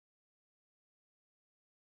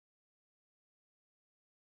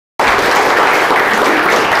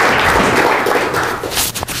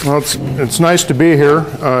Well, it's nice to be here.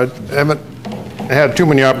 I haven't had too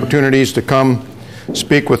many opportunities to come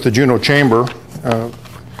speak with the Juneau Chamber,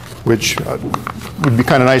 which would be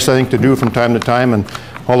kind of nice, I think, to do from time to time. And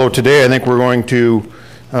although today I think we're going to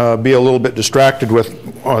be a little bit distracted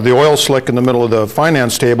with the oil slick in the middle of the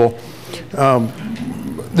finance table,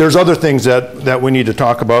 there's other things that we need to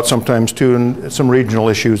talk about sometimes too, and some regional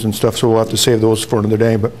issues and stuff, so we'll have to save those for another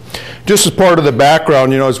day. But just as part of the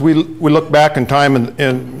background, you know, as we look back in time,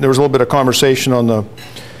 and there was a little bit of conversation on the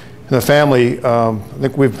family. I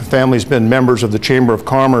think family's been members of the Chamber of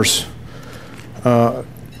Commerce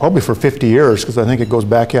probably for 50 years, because I think it goes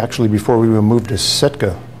back actually before we even moved to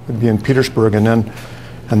Sitka. It'd be in Petersburg, and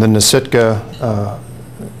then to Sitka,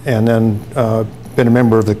 and then been a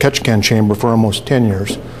member of the Ketchikan Chamber for almost 10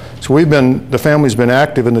 years. So the family's been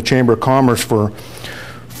active in the Chamber of Commerce for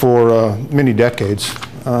many decades.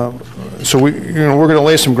 So we're going to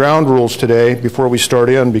lay some ground rules today before we start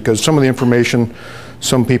in, because some of the information,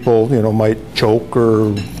 some people, might choke, or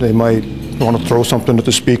they might want to throw something at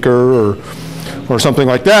the speaker, or something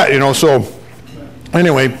like that, So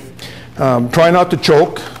anyway, try not to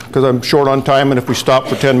choke, because I'm short on time, and if we stop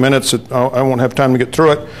for 10 minutes, I won't have time to get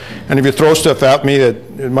through it. And if you throw stuff at me,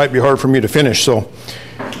 it might be hard for me to finish. So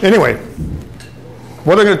anyway,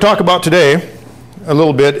 what I'm going to talk about today a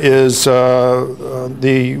little bit is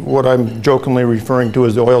what I'm jokingly referring to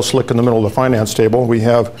as the oil slick in the middle of the finance table. We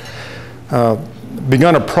have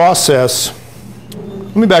begun a process.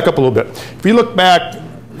 Let me back up a little bit. If you look back,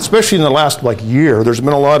 especially in the last year, there's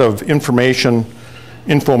been a lot of information,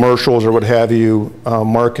 infomercials or what have you,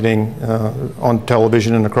 marketing on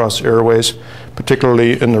television and across the airways,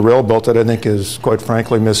 particularly in the rail belt, that I think is quite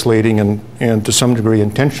frankly misleading and to some degree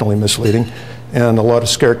intentionally misleading, and a lot of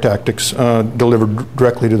scare tactics delivered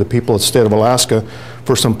directly to the people of the state of Alaska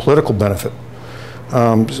for some political benefit.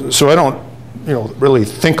 So I don't really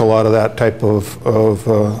think a lot of that type of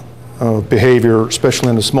behavior, especially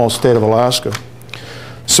in the small state of Alaska.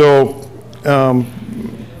 So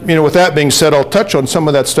with that being said, I'll touch on some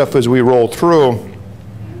of that stuff as we roll through,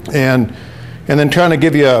 and then trying to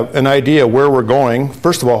give you an idea where we're going.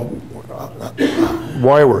 First of all,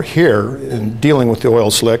 why we're here in dealing with the oil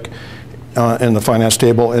slick in the finance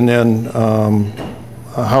table, and then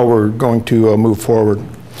how we're going to move forward.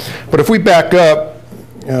 But if we back up,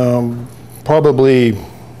 probably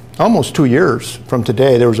almost 2 years from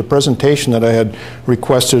today, there was a presentation that I had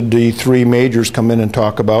requested the three majors come in and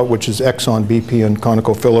talk about, which is Exxon, BP, and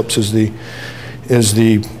ConocoPhillips is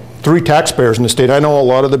the three taxpayers in the state. I know a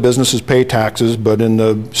lot of the businesses pay taxes, but in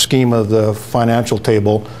the scheme of the financial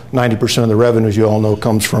table, 90% of the revenues, you all know,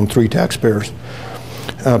 comes from three taxpayers,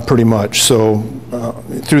 pretty much. So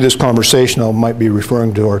through this conversation, I might be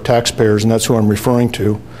referring to our taxpayers, and that's who I'm referring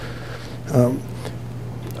to.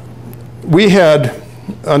 We had,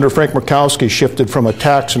 under Frank Murkowski, shifted from a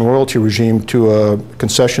tax and royalty regime to a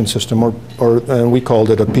concession system, and we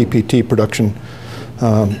called it a PPT, production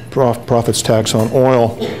profits tax on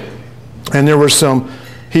oil. And there were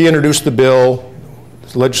he introduced the bill,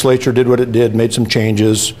 the legislature did what it did, made some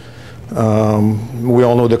changes. We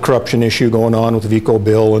all know the corruption issue going on with the VECO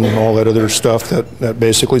bill and all that other stuff that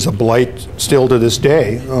basically is a blight still to this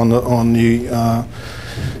day in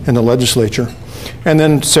the legislature. And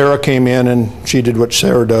then Sarah came in, and she did what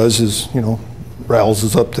Sarah does, is,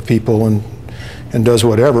 rouses up the people and does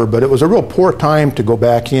whatever. But it was a real poor time to go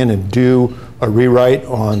back in and do a rewrite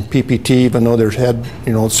on PPT, even though there's had,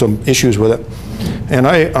 some issues with it. And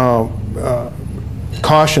I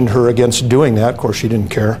cautioned her against doing that. Of course, she didn't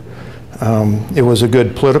care. It was a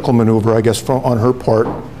good political maneuver, I guess, on her part.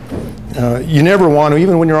 You never want to,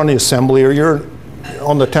 even when you're on the assembly or you're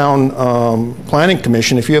on the town planning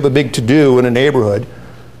commission, if you have a big to-do in a neighborhood,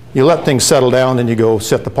 you let things settle down and you go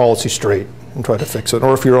set the policy straight and try to fix it.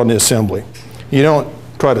 Or if you're on the assembly, you don't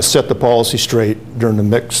try to set the policy straight during the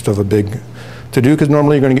midst of a big to-do, because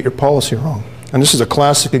normally you're going to get your policy wrong. And this is a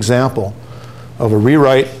classic example of a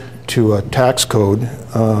rewrite to a tax code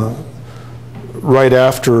right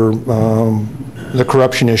after the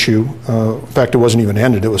corruption issue. In fact, it wasn't even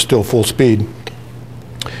ended, it was still full speed.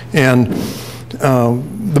 And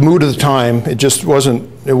the mood of the time, it was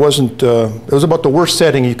about the worst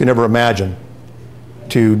setting you can ever imagine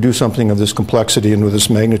to do something of this complexity and with this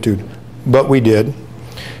magnitude. But we did.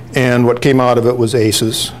 And what came out of it was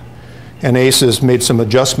ACES. And ACES made some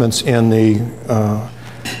adjustments in the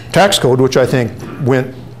tax code, which I think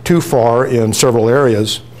went too far in several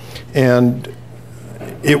areas. And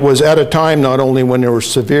it was at a time not only when there was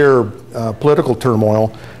severe political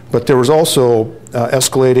turmoil, but there was also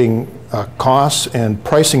escalating costs and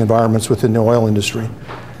pricing environments within the oil industry.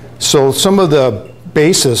 So some of the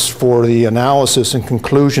basis for the analysis and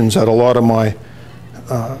conclusions that a lot of my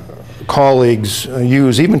colleagues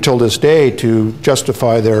use, even till this day, to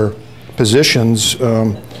justify their positions,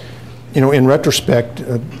 in retrospect,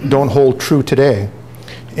 don't hold true today.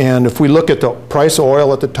 And if we look at the price of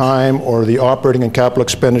oil at the time, or the operating and capital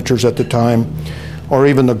expenditures at the time, or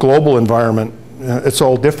even the global environment, it's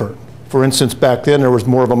all different. For instance, back then there was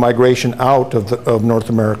more of a migration out of North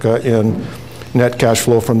America in net cash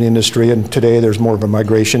flow from the industry, and today there's more of a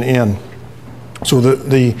migration in. So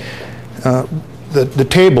the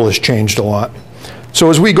table has changed a lot. So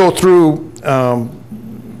as we go through,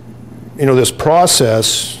 this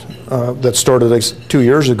process that started 2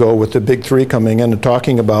 years ago with the big three coming in and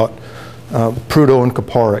talking about Prudhoe and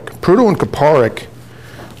Koparik. Prudhoe and Koparik,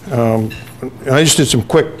 I just did some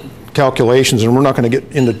quick calculations, and we're not going to get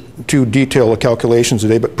into too detailed calculations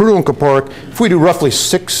today, but Prudhoe and Koparik, if we do roughly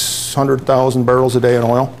 600,000 barrels a day in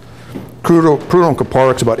oil, Prudhoe and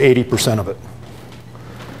Koparik's about 80% of it.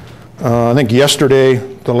 I think yesterday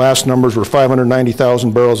the last numbers were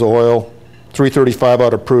 590,000 barrels of oil, 335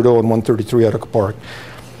 out of Prudhoe and 133 out of Koparik.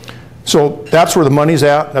 So that's where the money's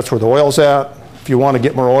at, that's where the oil's at. If you want to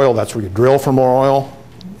get more oil, that's where you drill for more oil.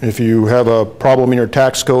 If you have a problem in your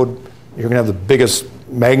tax code, you're going to have the biggest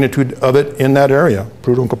magnitude of it in that area,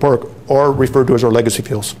 Prudhoe and Koparik, or referred to as our legacy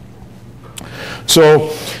fields. So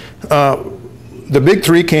the big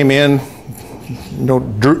three came in,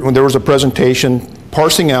 when there was a presentation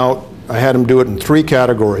parsing out. I had them do it in three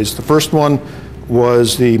categories. The first one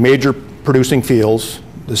was the major producing fields.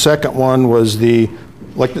 The second one was think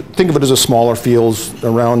of it as a smaller fields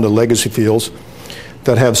around the legacy fields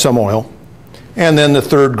that have some oil. And then the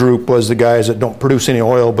third group was the guys that don't produce any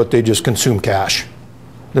oil, but they just consume cash.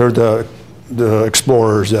 They're the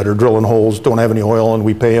explorers that are drilling holes, don't have any oil, and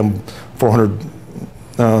we pay them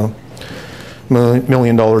 $400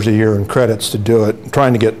 million a year in credits to do it,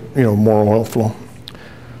 trying to get more oil flow.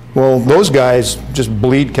 Well, those guys just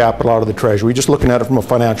bleed capital out of the treasury, just looking at it from a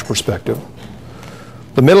financial perspective.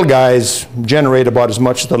 The middle guys generate about as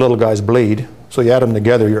much as the little guys bleed, so you add them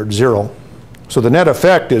together, you're at zero. So the net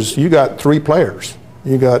effect is you got three players.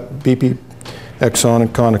 You got BP, Exxon,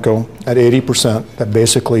 and Conoco at 80% that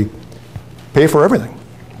basically pay for everything.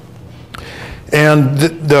 And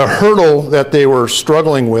the hurdle that they were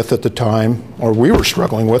struggling with at the time, or we were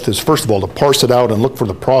struggling with, is first of all to parse it out and look for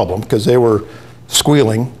the problem, because they were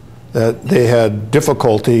squealing that they had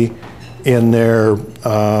difficulty in their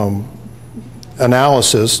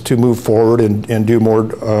analysis to move forward and do more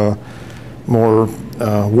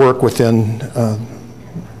work within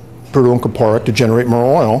Prudhoe and Koparik to generate more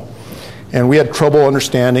oil. And we had trouble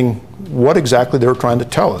understanding what exactly they were trying to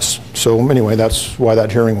tell us. So anyway, that's why that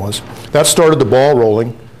hearing was. That started the ball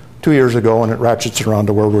rolling 2 years ago, and it ratchets around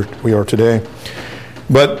to where we are today.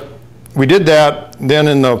 But we did that,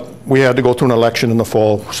 then we had to go through an election in the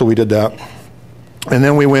fall, so we did that. And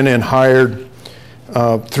then we went and hired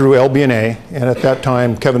through LB&A, and at that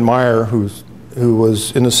time Kevin Meyer, who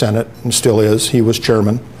was in the Senate and still is, he was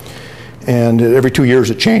chairman. And every 2 years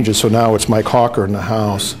it changes, so now it's Mike Hawker in the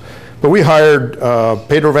House. But we hired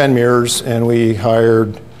Pedro Van Meers, and we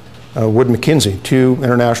hired Wood McKinsey, two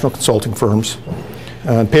international consulting firms.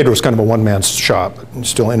 And Pedro's kind of a one-man shop, and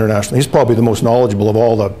still international. He's probably the most knowledgeable of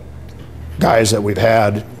all the guys that we've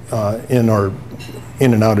had in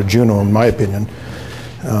and out of Juneau, in my opinion.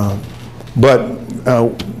 But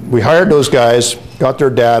we hired those guys, got their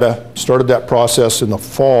data, started that process in the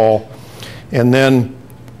fall, and then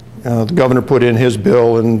the governor put in his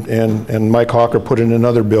bill, and Mike Hawker put in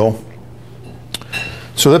another bill.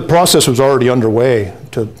 So that process was already underway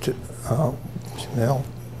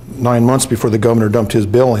 9 months before the governor dumped his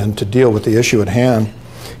bill in to deal with the issue at hand.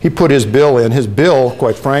 He put his bill in. His bill,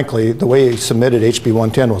 quite frankly, the way he submitted HB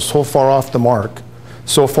 110 was so far off the mark,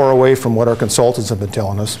 so far away from what our consultants have been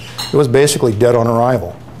telling us, it was basically dead on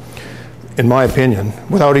arrival, in my opinion,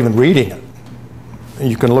 without even reading it.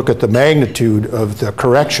 You can look at the magnitude of the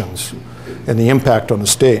corrections and the impact on the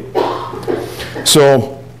state.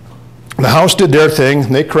 So the House did their thing,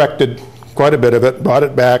 and they corrected quite a bit of it, brought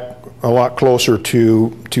it back a lot closer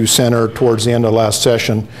to center towards the end of last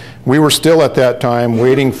session. We were still at that time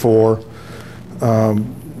waiting for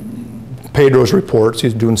Pedro's reports.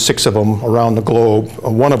 He's doing 6 of them around the globe,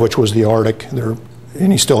 one of which was the Arctic,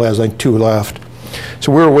 and he still has like 2 left.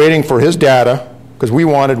 So we were waiting for his data, because we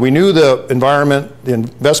knew the environment, the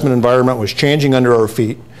investment environment was changing under our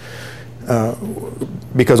feet,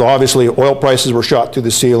 because obviously oil prices were shot through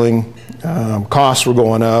the ceiling, costs were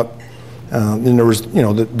going up, and there was,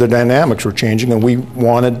 the dynamics were changing, and we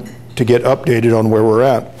wanted to get updated on where we're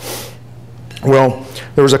at. Well,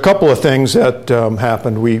 there was a couple of things that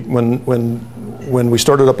happened. When when we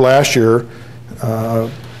started up last year,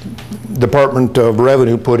 Department of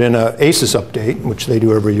Revenue put in a ACES update, which they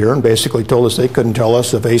do every year, and basically told us they couldn't tell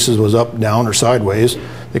us if ACES was up, down, or sideways.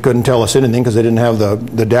 They couldn't tell us anything because they didn't have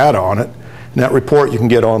the data on it. And that report you can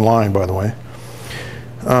get online, by the way.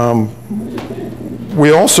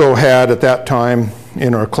 We also had at that time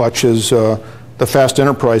in our clutches the Fast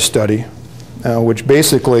Enterprise Study, which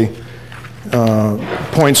basically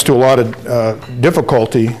points to a lot of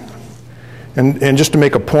difficulty. And just to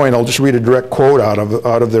make a point, I'll just read a direct quote out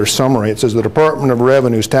of their summary. It says, the Department of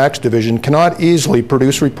Revenue's Tax Division cannot easily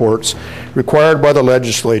produce reports required by the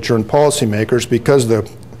legislature and policymakers because the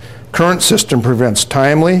current system prevents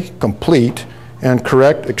timely, complete, and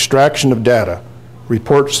correct extraction of data.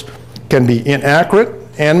 Reports can be inaccurate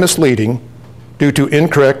and misleading due to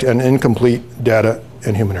incorrect and incomplete data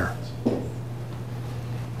and human error.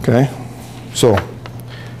 Okay? So,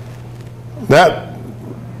 that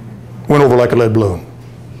went over like a lead balloon.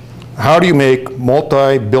 How do you make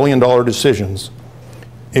multi-billion-dollar decisions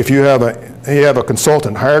if you have a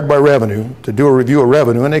consultant hired by Revenue to do a review of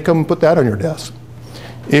revenue and they come and put that on your desk?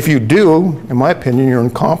 If you do, in my opinion, you're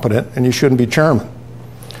incompetent and you shouldn't be chairman.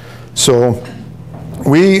 So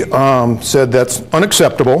we said that's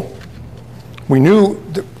unacceptable. We knew,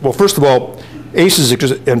 well, first of all, ACES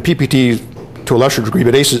and PPT to a lesser degree,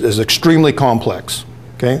 but ACES is extremely complex,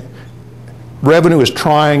 okay? Revenue is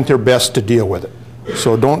trying their best to deal with it.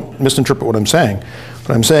 So don't misinterpret what I'm saying.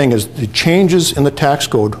 What I'm saying is the changes in the tax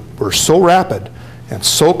code were so rapid and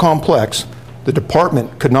so complex, the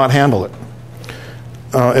department could not handle it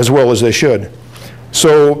as well as they should.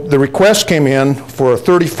 So the request came in for a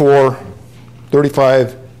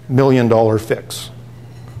 $35 million fix.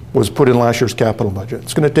 Was put in last year's capital budget.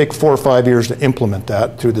 It's going to take 4 or 5 years to implement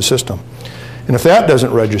that through the system. And if that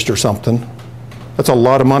doesn't register something, that's a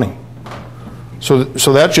lot of money. So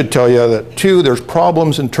that should tell you that 2, there's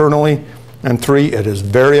problems internally, and 3, it is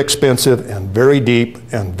very expensive and very deep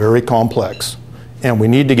and very complex. And we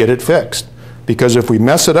need to get it fixed. Because if we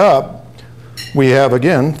mess it up, we have,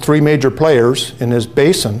 again, 3 major players in this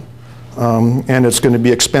basin, and it's going to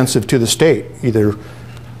be expensive to the state, either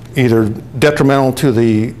detrimental to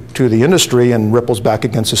the industry and ripples back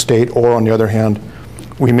against the state, or on the other hand,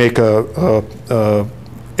 we make a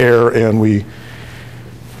error and we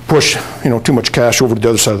push too much cash over to the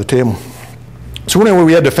other side of the table. So anyway,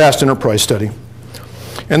 we had the Fast Enterprise Study.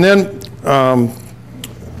 And then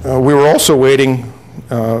we were also waiting,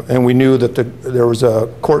 and we knew that there was a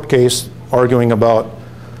court case arguing about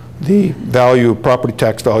the value, property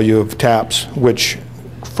tax value of TAPs, which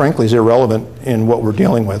frankly is irrelevant in what we're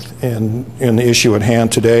dealing with in the issue at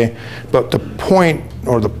hand today. But the point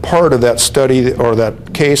or the part of that study or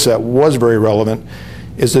that case that was very relevant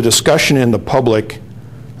is the discussion in the public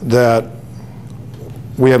that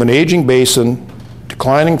we have an aging basin,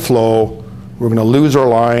 declining flow, we're going to lose our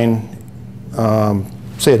line,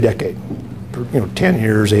 say a decade, 10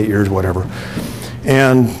 years, 8 years, whatever.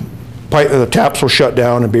 And the taps will shut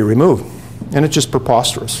down and be removed. And it's just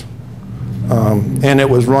preposterous. And it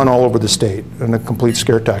was run all over the state in a complete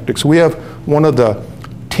scare tactic. So we have one of the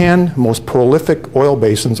 10 most prolific oil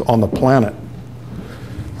basins on the planet.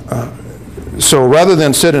 So rather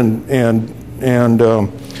than sit and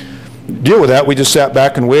deal with that, we just sat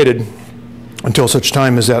back and waited until such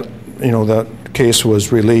time as that that case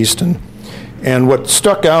was released. And what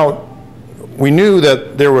stuck out, we knew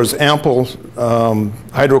that there was ample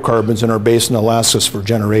hydrocarbons in our basin that last us for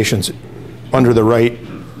generations under the right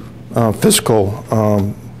fiscal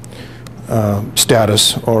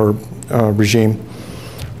status or regime.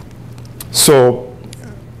 So,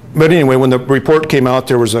 but anyway, when the report came out,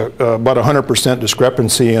 there was about 100%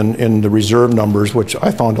 discrepancy in the reserve numbers, which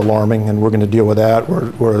I found alarming, and we're going to deal with that.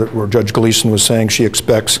 Where Judge Gleason was saying she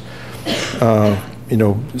expects,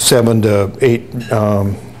 7 to 8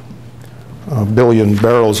 billion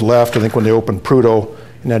barrels left. I think when they opened Prudhoe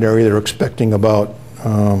in that area, they're expecting about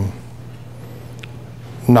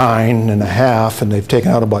 9.5, and they've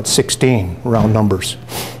taken out about 16 round numbers.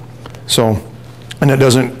 So, and it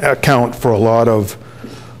doesn't account for a lot of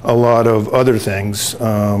other things,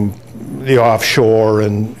 the offshore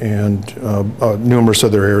and numerous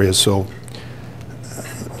other areas. So,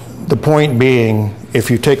 the point being,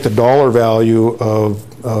 if you take the dollar value of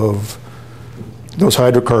those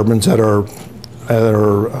hydrocarbons that are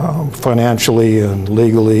financially and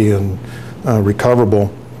legally and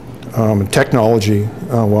recoverable, and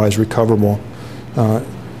technology-wise recoverable,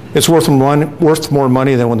 it's worth more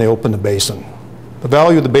money than when they opened the basin. The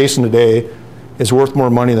value of the basin today is worth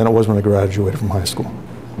more money than it was when I graduated from high school.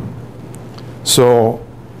 So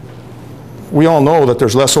we all know that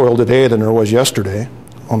there's less oil today than there was yesterday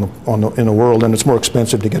in the world, and it's more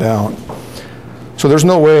expensive to get out. So there's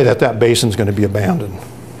no way that that basin's going to be abandoned.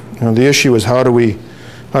 You know, the issue is how do we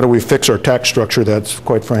fix our tax structure that's,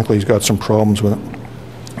 quite frankly, has got some problems with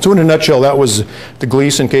it. So in a nutshell, that was the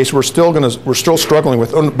Gleason case. We're still struggling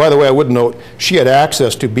with. Oh, by the way, I would note she had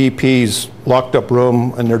access to BP's locked up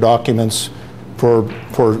room and their documents for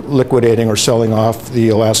liquidating or selling off the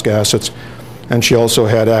Alaska assets, and she also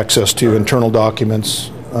had access to internal documents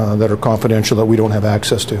that are confidential that we don't have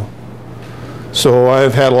access to. So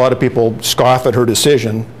I've had a lot of people scoff at her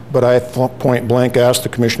decision, but I point blank asked the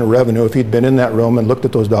Commissioner of Revenue if he'd been in that room and looked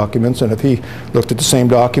at those documents, and if he looked at the same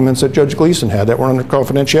documents that Judge Gleason had that were under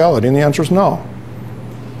confidentiality, and the answer is no.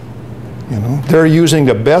 You know, they're using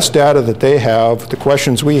the best data that they have, the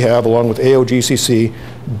questions we have, along with AOGCC.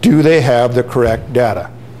 Do they have the correct data?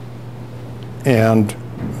 And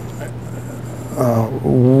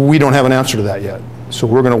we don't have an answer to that yet. So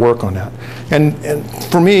we're going to work on that. And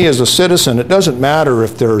for me as a citizen, it doesn't matter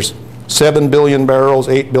if there's 7 billion barrels,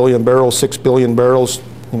 8 billion barrels, 6 billion barrels,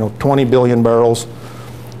 20 billion barrels.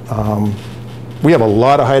 We have a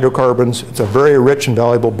lot of hydrocarbons. It's a very rich and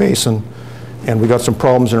valuable basin, and we got some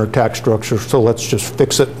problems in our tax structure, so let's just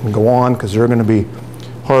fix it and go on, because they're going to be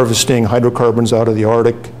harvesting hydrocarbons out of the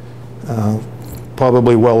Arctic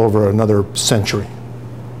probably well over another century.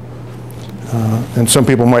 And some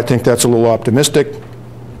people might think that's a little optimistic,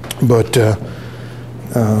 but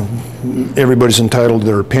everybody's entitled to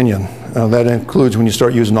their opinion. That includes when you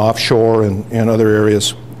start using offshore and other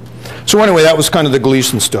areas. So anyway, that was kind of the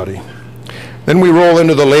Gleason study. Then we roll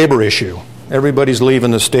into the labor issue. Everybody's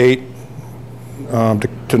leaving the state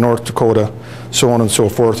to North Dakota, so on and so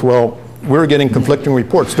forth. Well, we're getting conflicting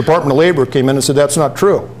reports. Department of Labor came in and said that's not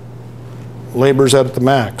true. Labor's at the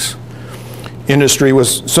max. Industry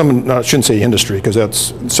was, I shouldn't say industry, because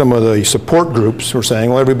that's some of the support groups were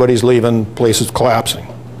saying, well, everybody's leaving, places collapsing.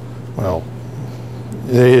 Well,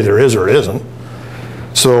 it either is or it isn't.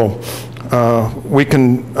 So we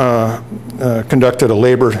conducted a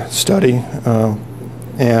labor study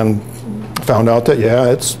and found out that,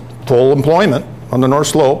 yeah, it's full employment on the North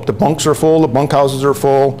Slope. The bunks are full, the bunkhouses are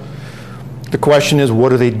full. The question is,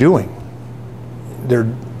 what are they doing? They're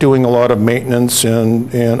doing a lot of maintenance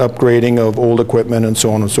and upgrading of old equipment and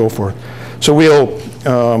so on and so forth. So we'll,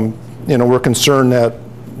 we're concerned that,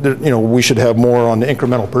 we should have more on the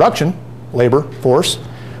incremental production, labor force,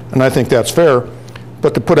 and I think that's fair.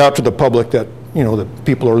 But to put out to the public that, the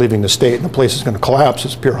people are leaving the state and the place is going to collapse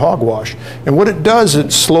is pure hogwash. And what it does,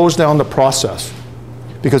 it slows down the process,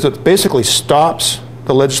 because it basically stops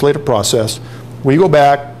the legislative process. We go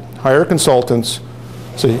back, hire consultants,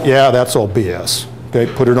 say, yeah, that's all BS. Okay,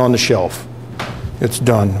 put it on the shelf. It's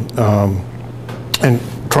done. And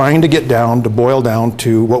trying to boil down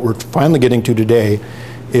to what we're finally getting to today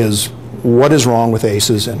is what is wrong with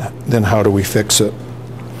ACEs and then how do we fix it.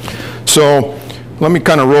 So let me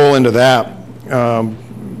kind of roll into that.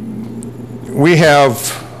 We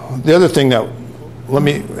have, the other thing that, let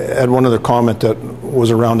me add one other comment that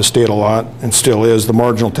was around the state a lot and still is, the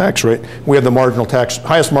marginal tax rate. We have the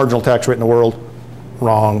highest marginal tax rate in the world.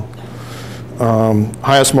 Wrong.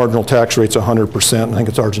 Highest marginal tax rate's 100%. I think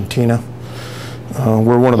it's Argentina.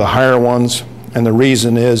 We're one of the higher ones, and the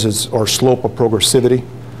reason is our slope of progressivity.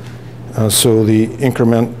 So the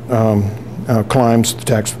increment climbs, the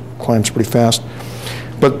tax climbs pretty fast.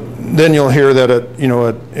 But then you'll hear that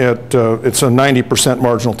it's a 90%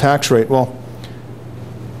 marginal tax rate. Well,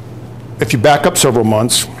 if you back up several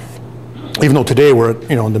months, even though today we're at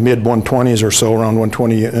in the mid 120s or so, around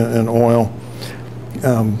 120 in oil.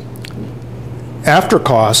 After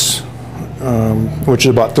costs, which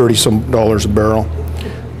is about $30-some a barrel,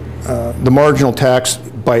 the marginal tax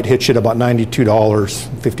bite hits you at about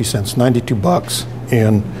 $92.50, 92 bucks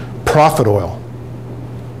in profit oil,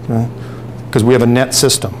 because we have a net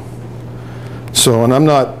system. So, and I'm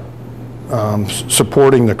not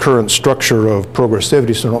supporting the current structure of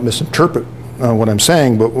progressivity, so don't misinterpret what I'm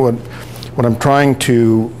saying, but what I'm trying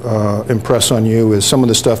to impress on you is some of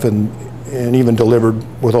the stuff and even delivered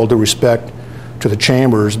with all due respect to the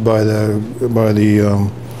chambers by the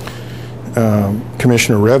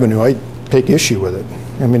Commissioner of Revenue. I take issue with it.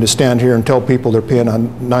 I mean, to stand here and tell people they're paying a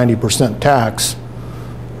 90% tax,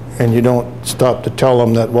 and you don't stop to tell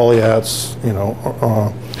them that, well, yeah, it's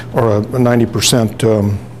or a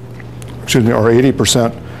 90%, excuse me, or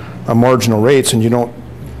 80% marginal rates, and you don't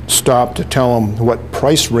stop to tell them what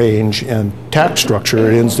price range and tax structure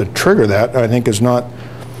it is that trigger that, I think is not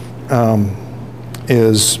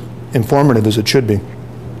as informative as it should be.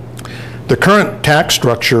 The current tax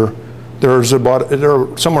structure, there are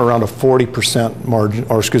somewhere around a 40% margin,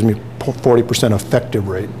 or excuse me, 40% effective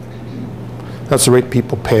rate. That's the rate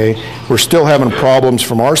people pay. We're still having problems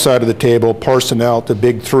from our side of the table parsing out the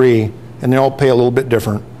big three, and they all pay a little bit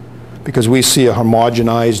different because we see a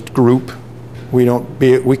homogenized group. We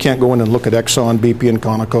can't go in and look at Exxon, BP, and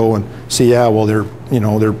Conoco and see, yeah, well,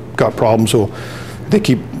 they've got problems. So they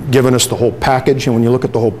keep giving us the whole package, and when you look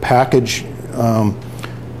at the whole package,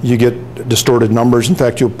 you get distorted numbers. In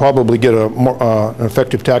fact, you'll probably get an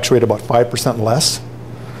effective tax rate about 5% less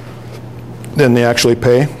than they actually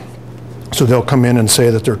pay. So they'll come in and say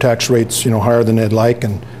that their tax rate's higher than they'd like,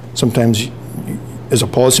 and sometimes as a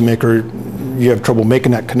policymaker you have trouble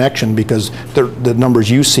making that connection because the numbers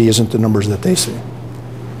you see isn't the numbers that they see.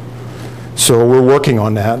 So we're working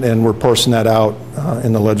on that, and we're parsing that out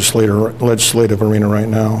in the legislative arena right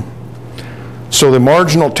now. So the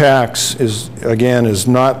marginal tax is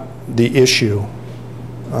not the issue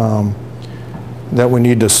that we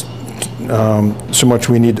need to so much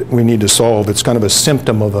we need to solve. It's kind of a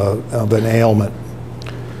symptom of an ailment.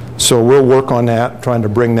 So we'll work on that, trying to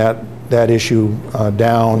bring that issue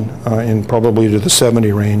down in probably to the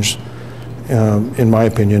 70 range, in my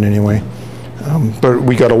opinion anyway. But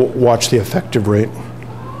we got to watch the effective rate.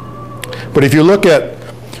 But if you look at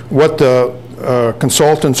what the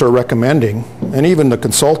consultants are recommending, and even the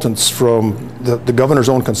consultants from the governor's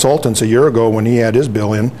own consultants a year ago when he had his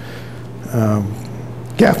bill in,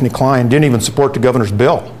 Gaffney Klein didn't even support the governor's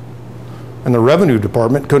bill, and the Revenue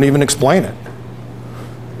Department couldn't even explain it.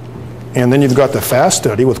 And then you've got the FAST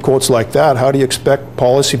study with quotes like that. How do you expect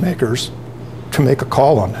policymakers to make a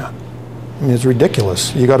call on that? I mean, it's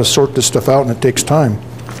ridiculous. You got to sort this stuff out, and it takes time.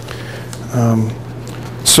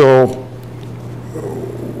 So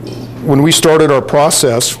when we started our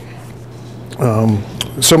process,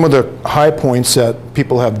 some of the high points that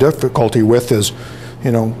people have difficulty with is,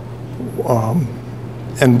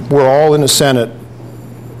 and we're all in the Senate.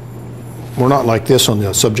 We're not like this on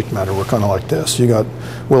the subject matter. We're kind of like this. You got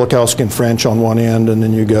Willikowski and French on one end, and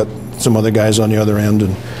then you got some other guys on the other end.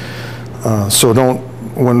 And so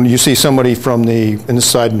when you see somebody from and this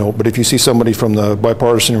side note, but if you see somebody from the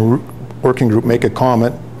bipartisan working group make a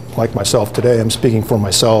comment, like myself today, I'm speaking for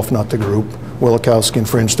myself, not the group. Willikowski and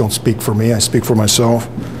French don't speak for me. I speak for myself.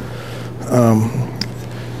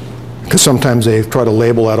 Because sometimes they try to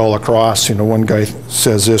label that all across. One guy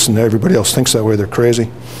says this and everybody else thinks that way. They're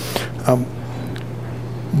crazy.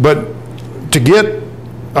 But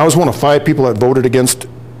I was one of 5 people that voted against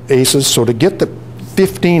ACES, so to get the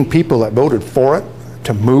 15 people that voted for it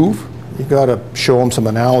to move, you got to show them some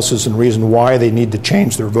analysis and reason why they need to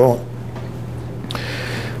change their vote.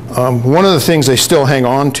 One of the things they still hang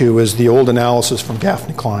on to is the old analysis from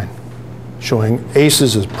Gaffney Klein, showing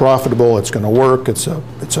ACES is profitable, it's going to work, it's a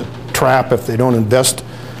trap if they don't invest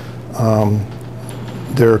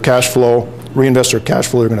their cash flow, reinvest their cash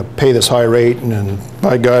flow, they're going to pay this high rate, and then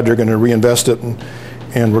by God they're going to reinvest it,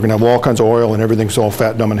 and we're going to have all kinds of oil and everything's all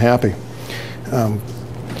fat, dumb, and happy.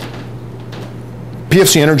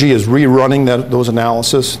 PFC Energy is rerunning those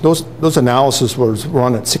analyses. Those analyses was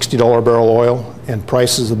run at $60 a barrel oil and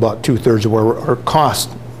prices about two-thirds of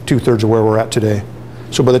two-thirds of where we're at today.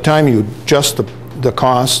 So by the time you adjust the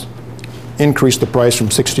cost, increase the price from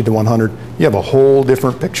 60 to 100, you have a whole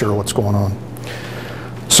different picture of what's going on.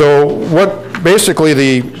 So what basically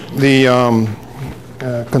the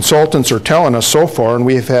consultants are telling us so far, and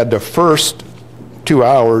we've had the first 2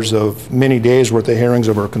 hours of many days worth of hearings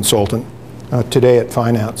of our consultant today at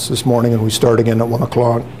Finance this morning, and we start again at 1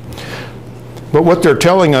 o'clock. But what they're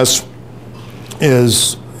telling us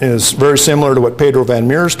is very similar to what Pedro Van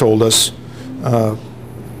Meers told us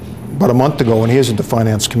about a month ago when he was at the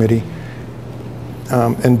Finance Committee.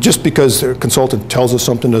 And just because the consultant tells us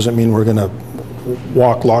something doesn't mean we're going to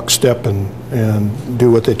walk lockstep and do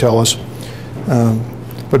what they tell us.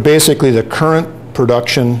 But basically the current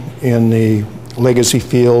production in the legacy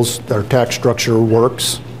fields, our tax structure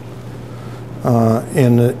works.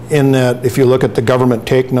 In that if you look at the government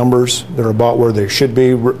take numbers, they're about where they should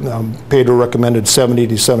be. Pedro recommended 70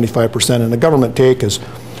 to 75%, and the government take is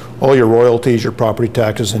all your royalties, your property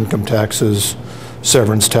taxes, income taxes,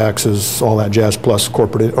 severance taxes, all that jazz, plus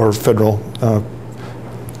corporate or federal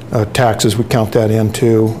taxes. We count that in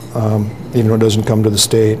too, even though it doesn't come to the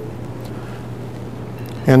state.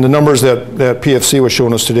 And the numbers that PFC was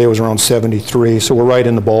showing us today was around 73, so we're right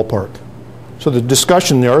in the ballpark. So the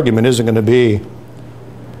discussion, the argument isn't going to be,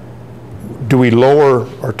 do we lower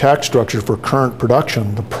our tax structure for current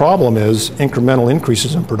production? The problem is incremental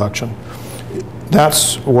increases in production.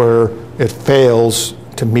 That's where it fails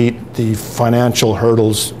to meet the financial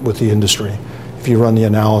hurdles with the industry, if you run the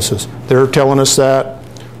analysis. They're telling us that.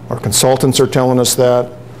 Our consultants are telling us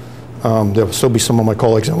that. There'll still be some of my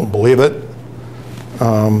colleagues that won't believe it.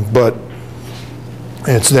 But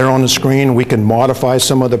It's there on the screen. We can modify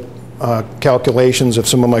some of the calculations if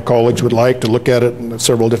some of my colleagues would like to look at it in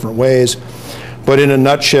several different ways. But in a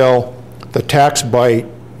nutshell, the tax bite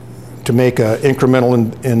to make an incremental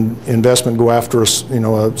investment go after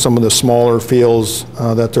some of the smaller fields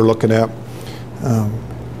that they're looking at.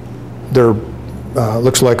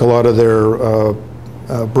 Looks like a lot of their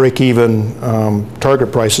break-even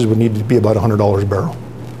target prices would need to be about $100 a barrel.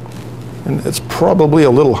 And it's probably a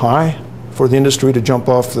little high for the industry to jump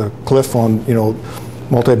off the cliff on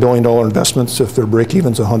multi-billion-dollar investments if their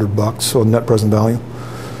break-even's $100, so net present value.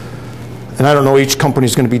 And I don't know, each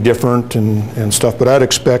company's going to be different and stuff, but I'd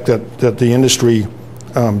expect that the industry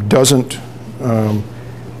doesn't,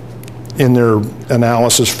 in their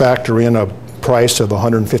analysis, factor in a price of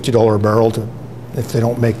 $150 a barrel. If they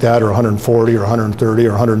don't make that, or 140 or 130 or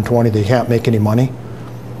 120, they can't make any money.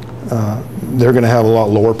 They're going to have a lot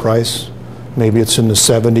lower price. Maybe it's in the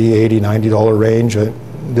 $70, $80, $90 range.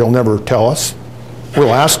 They'll never tell us.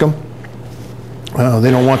 We'll ask them.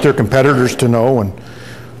 They don't want their competitors to know, and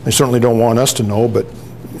they certainly don't want us to know. But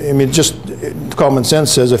I mean, just common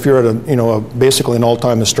sense says if you're at basically an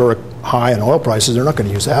all-time historic high in oil prices, they're not going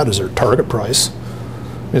to use that as their target price.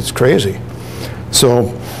 It's crazy.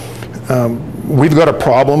 So we've got a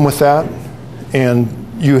problem with that, and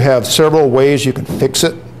you have several ways you can fix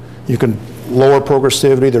it. You can lower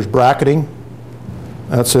progressivity. There's bracketing.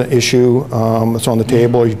 That's an issue that's on the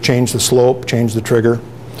table. You change the slope, change the trigger.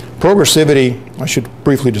 Progressivity, I should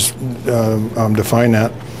briefly just define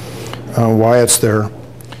that, why it's there.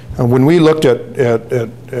 When we looked at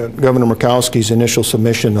Governor Murkowski's initial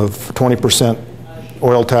submission of 20%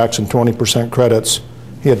 oil tax and 20% credits,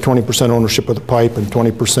 he had 20% ownership of the pipe and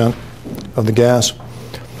 20% of the gas.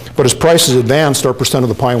 But as prices advanced, our percent of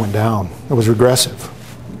the pie went down. It was regressive.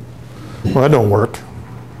 Well, that don't work.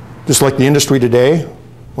 Just like the industry today,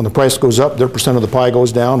 when the price goes up, their percent of the pie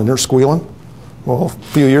goes down and they're squealing. Well, a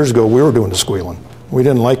few years ago, we were doing the squealing. We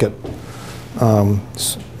didn't like it from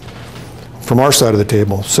our side of the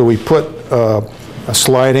table. So we put a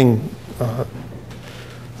sliding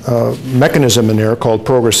mechanism in there called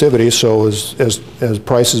progressivity. So as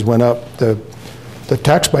prices went up, the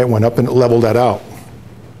tax bite went up and it leveled that out.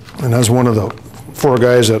 And as one of the 4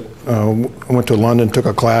 guys that went to London, took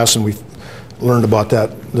a class, and we learned about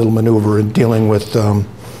that little maneuver in dealing with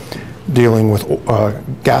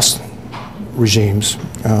gas regimes.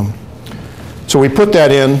 So we put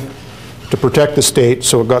that in to protect the state,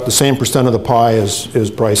 so it got the same percent of the pie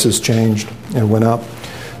as prices changed and went up.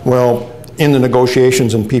 Well, in the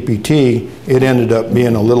negotiations in PPT, it ended up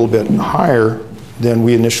being a little bit higher than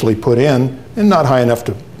we initially put in, and not high enough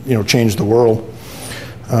to change the world.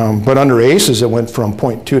 But under ACES, it went from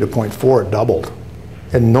 0.2 to 0.4, it doubled.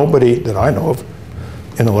 And nobody that I know of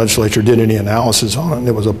in the legislature did any analysis on it.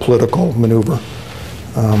 It was a political maneuver.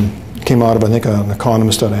 Came out of, I think, an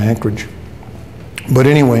economist out of Anchorage. But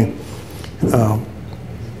anyway,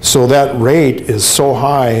 so that rate is so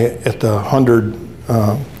high at the 100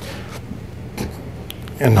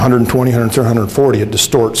 and 120, 130, 140, it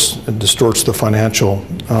distorts the financial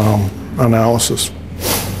analysis.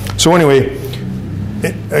 So anyway,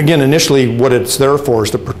 again, initially what it's there for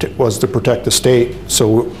is was to protect the state,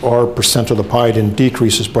 so our percent of the pie didn't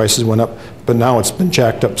decrease as prices went up, but now it's been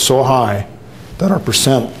jacked up so high that our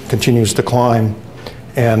percent continues to climb,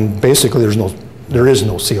 and basically there is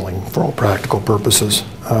no ceiling for all practical purposes.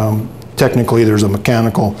 Technically there's a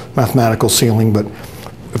mathematical ceiling, but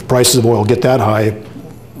if prices of oil get that high,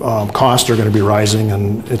 costs are going to be rising,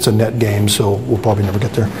 and it's a net game, so we'll probably never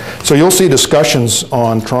get there. So you'll see discussions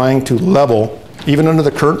on trying to level, even under the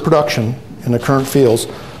current production in the current fields,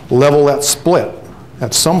 level that split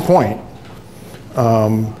at some point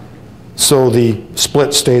so the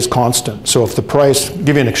split stays constant. So if the price,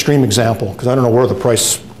 give you an extreme example, because I don't know where the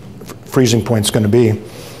price freezing point is going to be.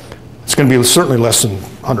 It's going to be certainly less than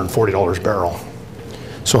 $140 a barrel.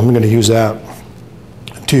 So I'm going to use that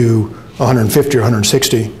to 150 or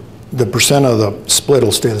 160. The percent of the split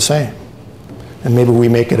will stay the same. And maybe we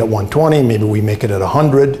make it at 120, maybe we make it at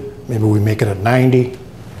 100, maybe we make it at 90.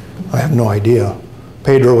 I have no idea.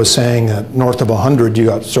 Pedro was saying that north of 100, you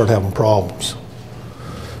got to start having problems.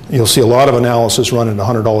 You'll see a lot of analysis running at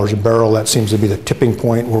 $100 a barrel. That seems to be the tipping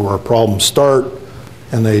point where our problems start,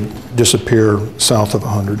 and they disappear south of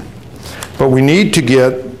 100. But we need to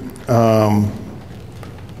get,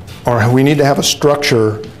 or we need to have a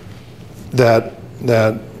structure that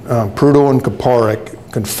Prudhoe and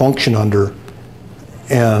Kaparik can function under,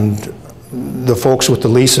 and the folks with the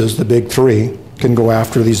leases, the big 3, can go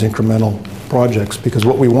after these incremental projects. Because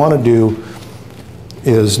what we want to do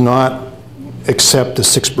is not accept the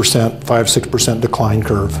 6%, 5-6% decline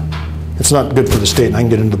curve. It's not good for the state, and I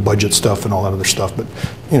can get into budget stuff and all that other stuff, but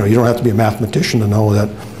you know, you don't have to be a mathematician to know that,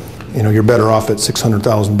 you know, you're better off at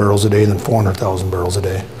 600,000 barrels a day than 400,000 barrels a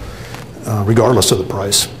day, regardless of the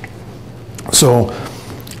price. So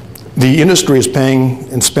the industry is paying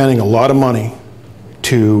and spending a lot of money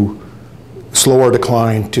to slow our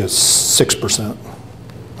decline to 6%.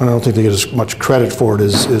 I don't think they get as much credit for it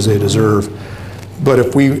as they deserve. But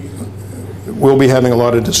if we'll be having a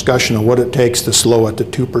lot of discussion on what it takes to slow it to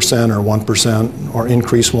 2% or 1% or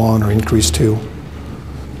increase 1 or increase 2.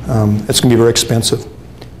 It's going to be very expensive.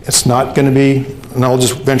 It's not going to be, and I'll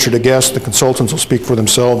just venture to guess, the consultants will speak for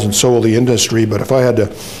themselves and so will the industry, but if I had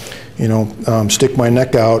to, you know, stick my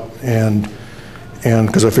neck out and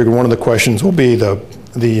because I figure one of the questions will be the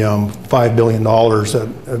 $5 billion that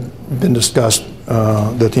have been discussed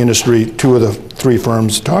that the industry, 2 of the 3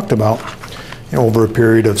 firms talked about, you know, over a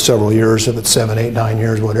period of several years, if it's 7, 8, 9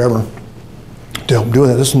 years, whatever, to help do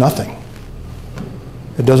that. This is nothing.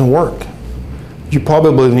 It doesn't work. You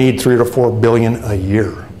probably need $3 to $4 billion a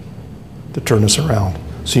year to turn this around.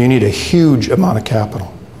 So you need a huge amount of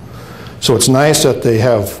capital. So it's nice that they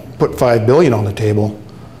have put $5 billion on the table,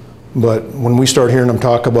 but when we start hearing them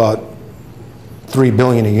talk about $3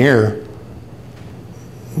 billion a year,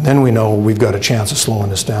 then we know we've got a chance of slowing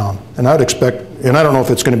this down. And I'd expect, and I don't know if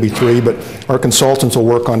it's going to be 3, but our consultants will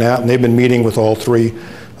work on that, and they've been meeting with all 3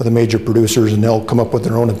 of the major producers, and they'll come up with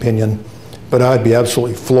their own opinion. But I'd be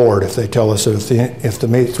absolutely floored if they tell us that if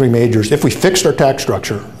the 3 majors, if we fixed our tax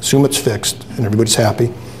structure, assume it's fixed and everybody's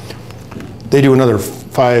happy, they do another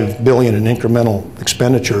 $5 billion in incremental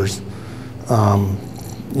expenditures.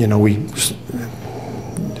 You know,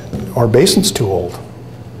 our basin's too old.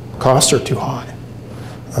 Costs are too high.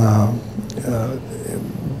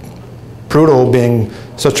 Prudhoe being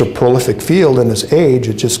such a prolific field in this age,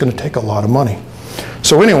 it's just going to take a lot of money.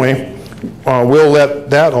 So anyway, we'll let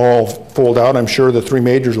that all fold out. I'm sure the 3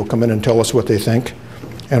 majors will come in and tell us what they think,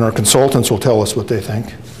 and our consultants will tell us what they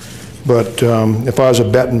think. But if I was a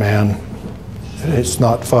betting man, it's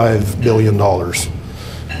not $5 billion.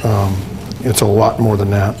 It's a lot more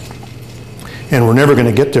than that. And we're never going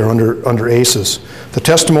to get there under ACES. The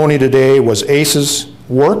testimony today was ACES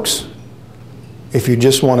works if you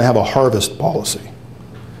just want to have a harvest policy.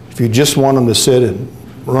 If you just want them to sit and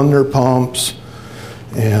run their pumps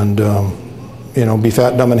and you know, be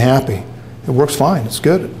fat, dumb, and happy, it works fine. It's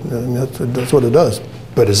good. I mean, that's what it does.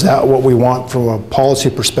 But is that what we want from a policy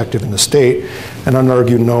perspective in the state? And I'd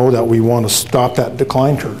argue no, that we want to stop that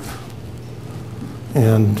decline curve.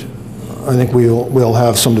 And I think we'll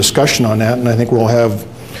have some discussion on that, and I think we'll have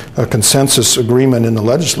a consensus agreement in the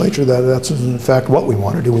legislature that that's in fact what we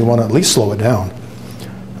want to do. We want to at least slow it down.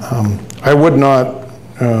 I would not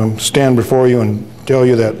stand before you and tell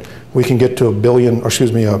you that we can get to a million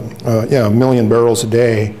barrels a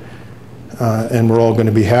day and we're all going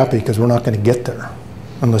to be happy, because we're not going to get there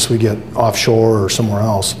unless we get offshore or somewhere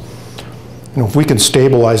else. You know, if we can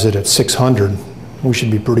stabilize it at 600, we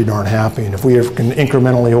should be pretty darn happy. And if we can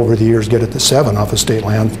incrementally over the years get it to 7 off of state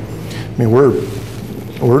land, I mean, we're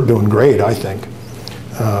doing great, I think.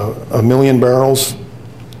 A million barrels,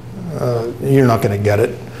 you're not going to get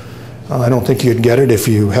it. I don't think you'd get it if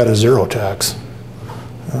you had a zero tax.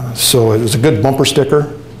 So it was a good bumper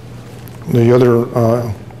sticker. The other,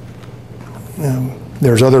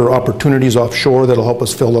 there's other opportunities offshore that'll help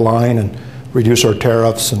us fill the line and reduce our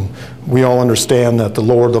tariffs, and we all understand that the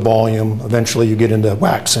lower the volume, eventually you get into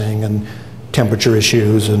waxing and temperature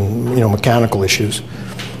issues and, you know, mechanical issues.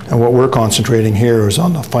 And what we're concentrating here is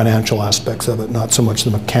on the financial aspects of it, not so much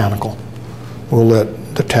the mechanical. We'll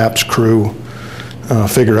let the TAPS crew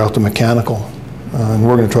figure out the mechanical, and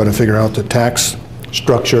we're going to try to figure out the tax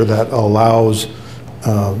structure that allows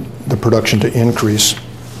the production to increase.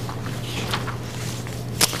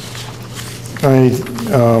 I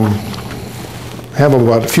have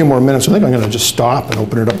about a few more minutes. I think I'm going to just stop and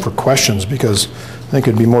open it up for questions, because I think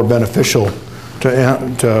it'd be more beneficial to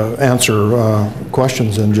answer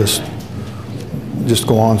questions than just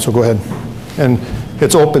go on. So go ahead. And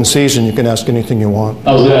it's open season. You can ask anything you want.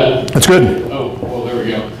 How's that? That's good. Oh, well, there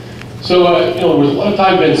we go. So, you know, there's a lot of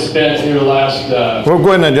time been spent here the last... well, go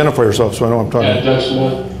ahead and identify yourself so I know what I'm talking about. Doug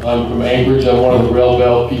Smith. I'm from Anchorage. I'm one of the rail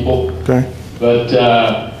bell people. Okay. But,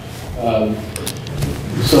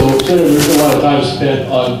 so there's a lot of time spent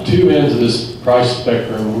on 2 ends of this price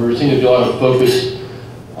spectrum. We're seeing to be a lot of focus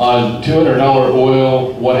on $200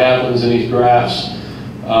 oil, what happens in these graphs,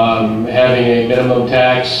 having a minimum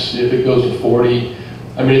tax if it goes to 40.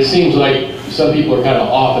 I mean, it seems like some people are kind of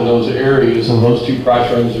off in those areas, and those 2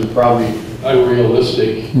 price ranges are probably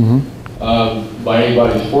unrealistic by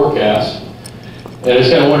anybody's forecast. And I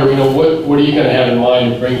just kind of wonder, what are you going to have in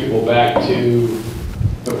mind to bring people back to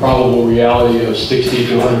the probable reality of $60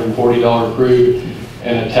 to $140 crude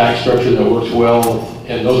and a tax structure that works well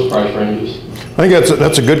in those price ranges? I think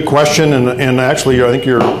that's a good question, and actually, I think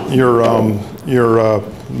your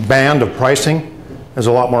band of pricing is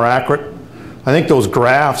a lot more accurate. I think those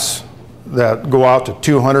graphs that go out to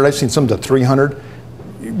 200, I've seen some to 300.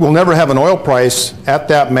 We'll never have an oil price at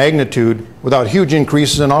that magnitude without huge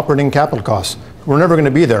increases in operating capital costs. We're never going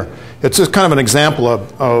to be there. It's just kind of an example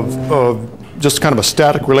of just kind of a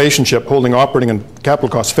static relationship holding operating and capital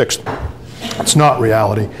costs fixed. It's not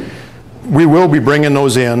reality. We will be bringing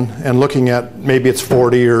those in and looking at maybe it's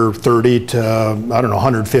 40 or 30 to, I don't know,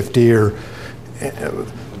 150 or,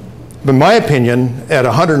 in my opinion, at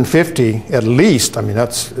 150 at least, I mean,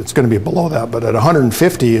 it's going to be below that, but at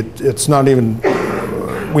 150, it's not even,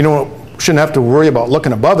 we shouldn't have to worry about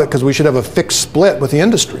looking above it because we should have a fixed split with the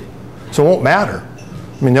industry. So it won't matter.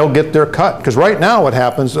 I mean, they'll get their cut. Because right now what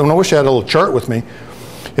happens, and I wish I had a little chart with me,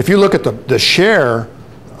 if you look at the share,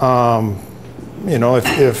 you know,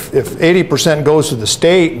 if 80% goes to the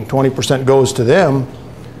state and 20% goes to them,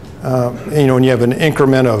 you know, and you have an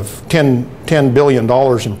increment of $10 billion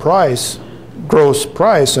in price, gross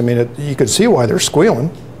price, I mean, you could see why they're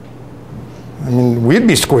squealing. I mean, we'd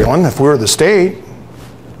be squealing if we were the state.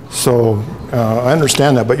 So I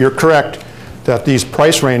understand that, but you're correct that these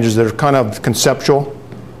price ranges that are kind of conceptual,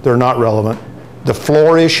 they're not relevant. The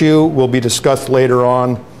floor issue will be discussed later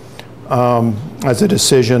on as a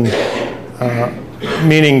decision,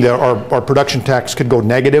 meaning that our production tax could go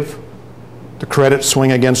negative. The credits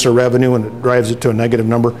swing against our revenue and it drives it to a negative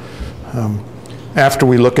number. After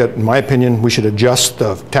we look at, in my opinion, we should adjust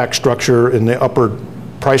the tax structure in the upper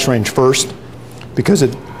price range first because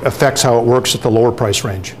it affects how it works at the lower price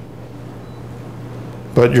range.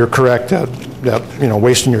 But you're correct that you know,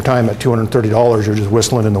 wasting your time at $230, you're just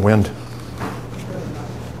whistling in the wind.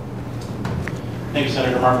 Thank you,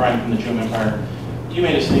 Senator. Mark Ryan from the Jum Empire. You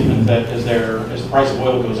made a statement that as the price of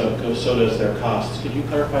oil goes up, so does their costs. Could you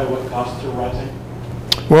clarify what costs are rising?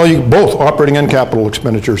 Well, both operating and capital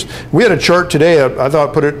expenditures. We had a chart today. I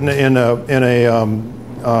thought put it in a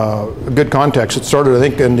good context. It started, I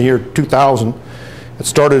think, in the year 2000. It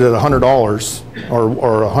started at $100 or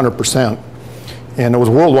 100%, and it was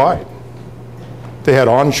worldwide. They had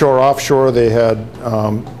onshore, offshore. They had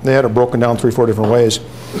it broken down 3-4 different ways,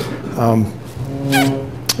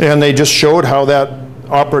 and they just showed how that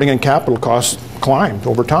operating and capital costs climbed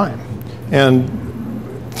over time. And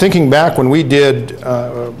thinking back when we did,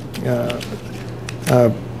 I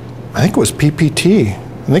think it was PPT.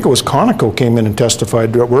 I think it was Conoco came in and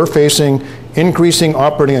testified that we're facing increasing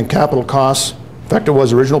operating and capital costs. In fact, it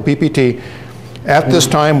was original PPT. At this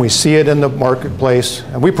time, we see it in the marketplace,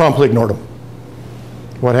 and we promptly ignored them.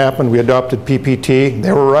 What happened? We adopted PPT.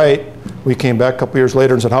 They were right. We came back a couple years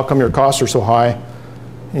later and said, how come your costs are so high?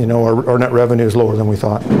 You know, our net revenue is lower than we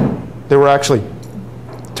thought. They were actually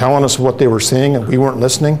telling us what they were seeing, and we weren't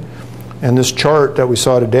listening. And this chart that we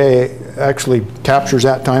saw today actually captures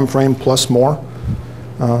that time frame plus more.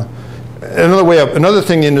 Another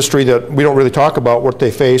thing in the industry that we don't really talk about, what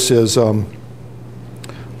they face is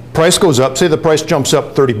price goes up. Say the price jumps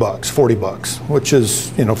up $30, $40, which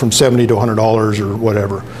is, you know, from $70 to $100 or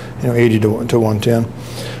whatever, you know, 80 to 110.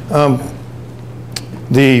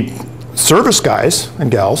 The service guys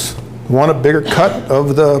and gals want a bigger cut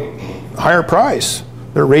of the higher price.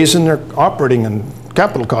 They're raising their operating and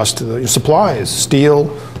capital costs to the supplies,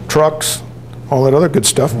 steel, trucks, all that other good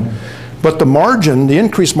stuff. But the margin, the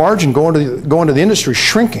increased margin going to the industry is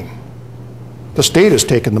shrinking. The state has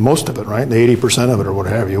taken the most of it, right? The 80% of it or what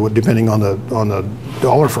have you, depending on the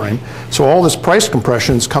dollar frame. So all this price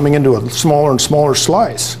compression is coming into a smaller and smaller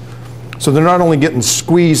slice. So they're not only getting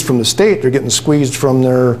squeezed from the state, they're getting squeezed from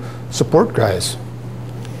their support guys.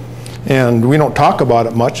 And we don't talk about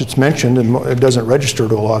it much. It's mentioned and it doesn't register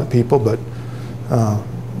to a lot of people, but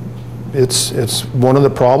it's one of the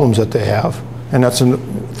problems that they have. And that's a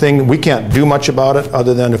thing, we can't do much about it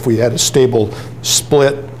other than if we had a stable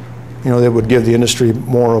split, you know, that would give the industry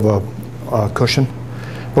more of a cushion.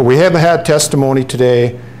 But we have had testimony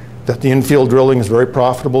today that the infield drilling is very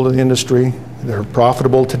profitable to the industry. They're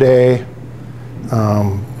profitable today.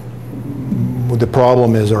 The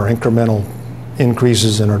problem is our incremental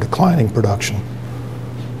increases in our declining production.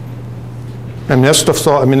 And this stuff's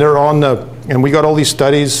all, I mean, they're on the, and we got all these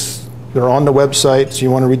studies, they're on the website, so you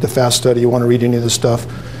want to read the FAST study, you want to read any of this stuff,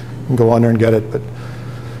 you can go on there and get it.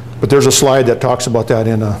 But there's a slide that talks about that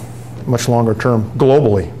in a much longer term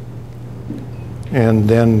globally. And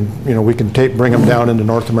then, you know, we can bring them down into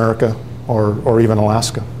North America or even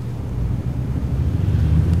Alaska.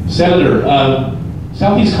 Senator,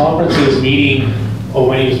 Southeast Conference is meeting,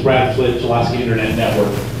 my name is Brad Flitch, Alaska Internet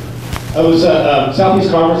Network. I was Southeast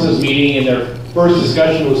Conference is meeting, and their first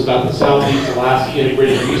discussion was about the Southeast Alaska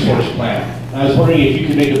Integrated Resource Plan. I was wondering if you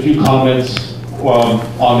could make a few comments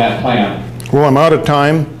on that plan. Well, I'm out of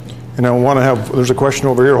time, and I want to have, there's a question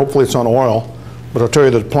over here, hopefully it's on oil, but I'll tell you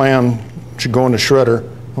that the plan should go in the shredder,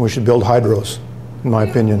 and we should build hydros, in my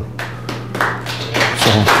opinion.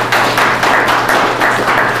 So.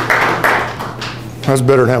 That's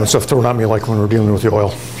better than having stuff thrown at me like when we're dealing with the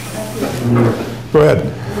oil. Go ahead.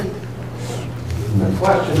 The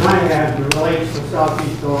question I had relates to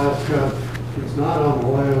Southeast Alaska. It's not on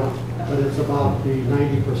oil, but it's about the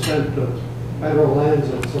 90% of federal lands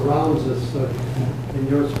that surrounds us. In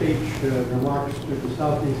your speech, remarks to the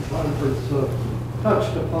Southeast Conference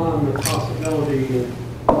touched upon the possibility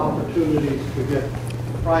of opportunities to get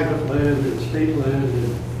private land and state land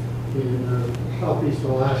in Southeast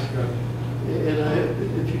Alaska.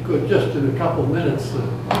 And if you could, just in a couple minutes,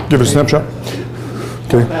 give a snapshot.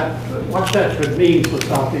 Okay. What that could mean for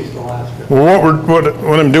Southeast Alaska. Well,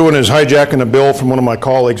 what I'm doing is hijacking a bill from one of my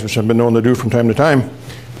colleagues, which I've been known to do from time to time,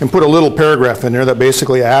 and put a little paragraph in there that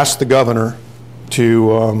basically asks the governor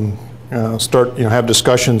to start, have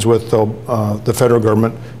discussions with the federal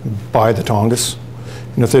government, buy the Tongass,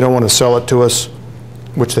 and if they don't want to sell it to us,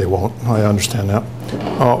 which they won't, I understand that,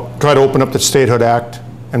 try to open up the Statehood Act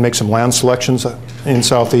and make some land selections in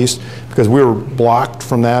Southeast, because we were blocked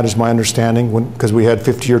from that, is my understanding, because we had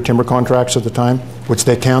 50-year timber contracts at the time, which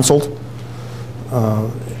they canceled.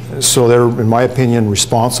 So they're, in my opinion,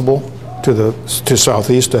 responsible to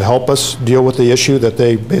Southeast to help us deal with the issue that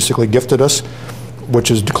they basically gifted us, which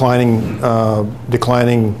is declining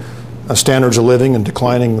standards of living and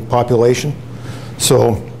declining population.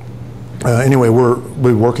 So anyway,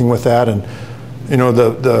 we're working with that, and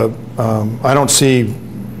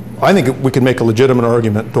I think we can make a legitimate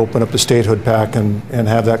argument to open up the statehood pack and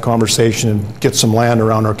have that conversation and get some land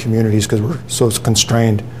around our communities, because we're so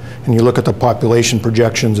constrained. And you look at the population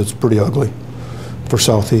projections, it's pretty ugly for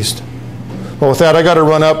Southeast. Well, with that, I got to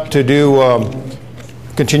run up to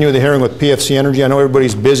continue the hearing with PFC Energy. I know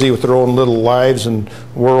everybody's busy with their own little lives and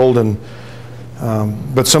world,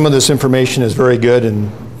 but some of this information is very good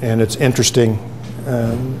and it's interesting.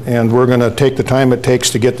 And we're going to take the time it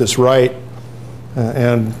takes to get this right.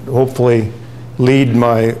 And hopefully lead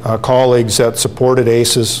my colleagues that supported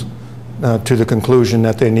ACES to the conclusion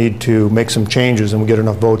that they need to make some changes, and we get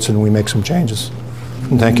enough votes and we make some changes.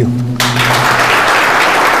 And thank you.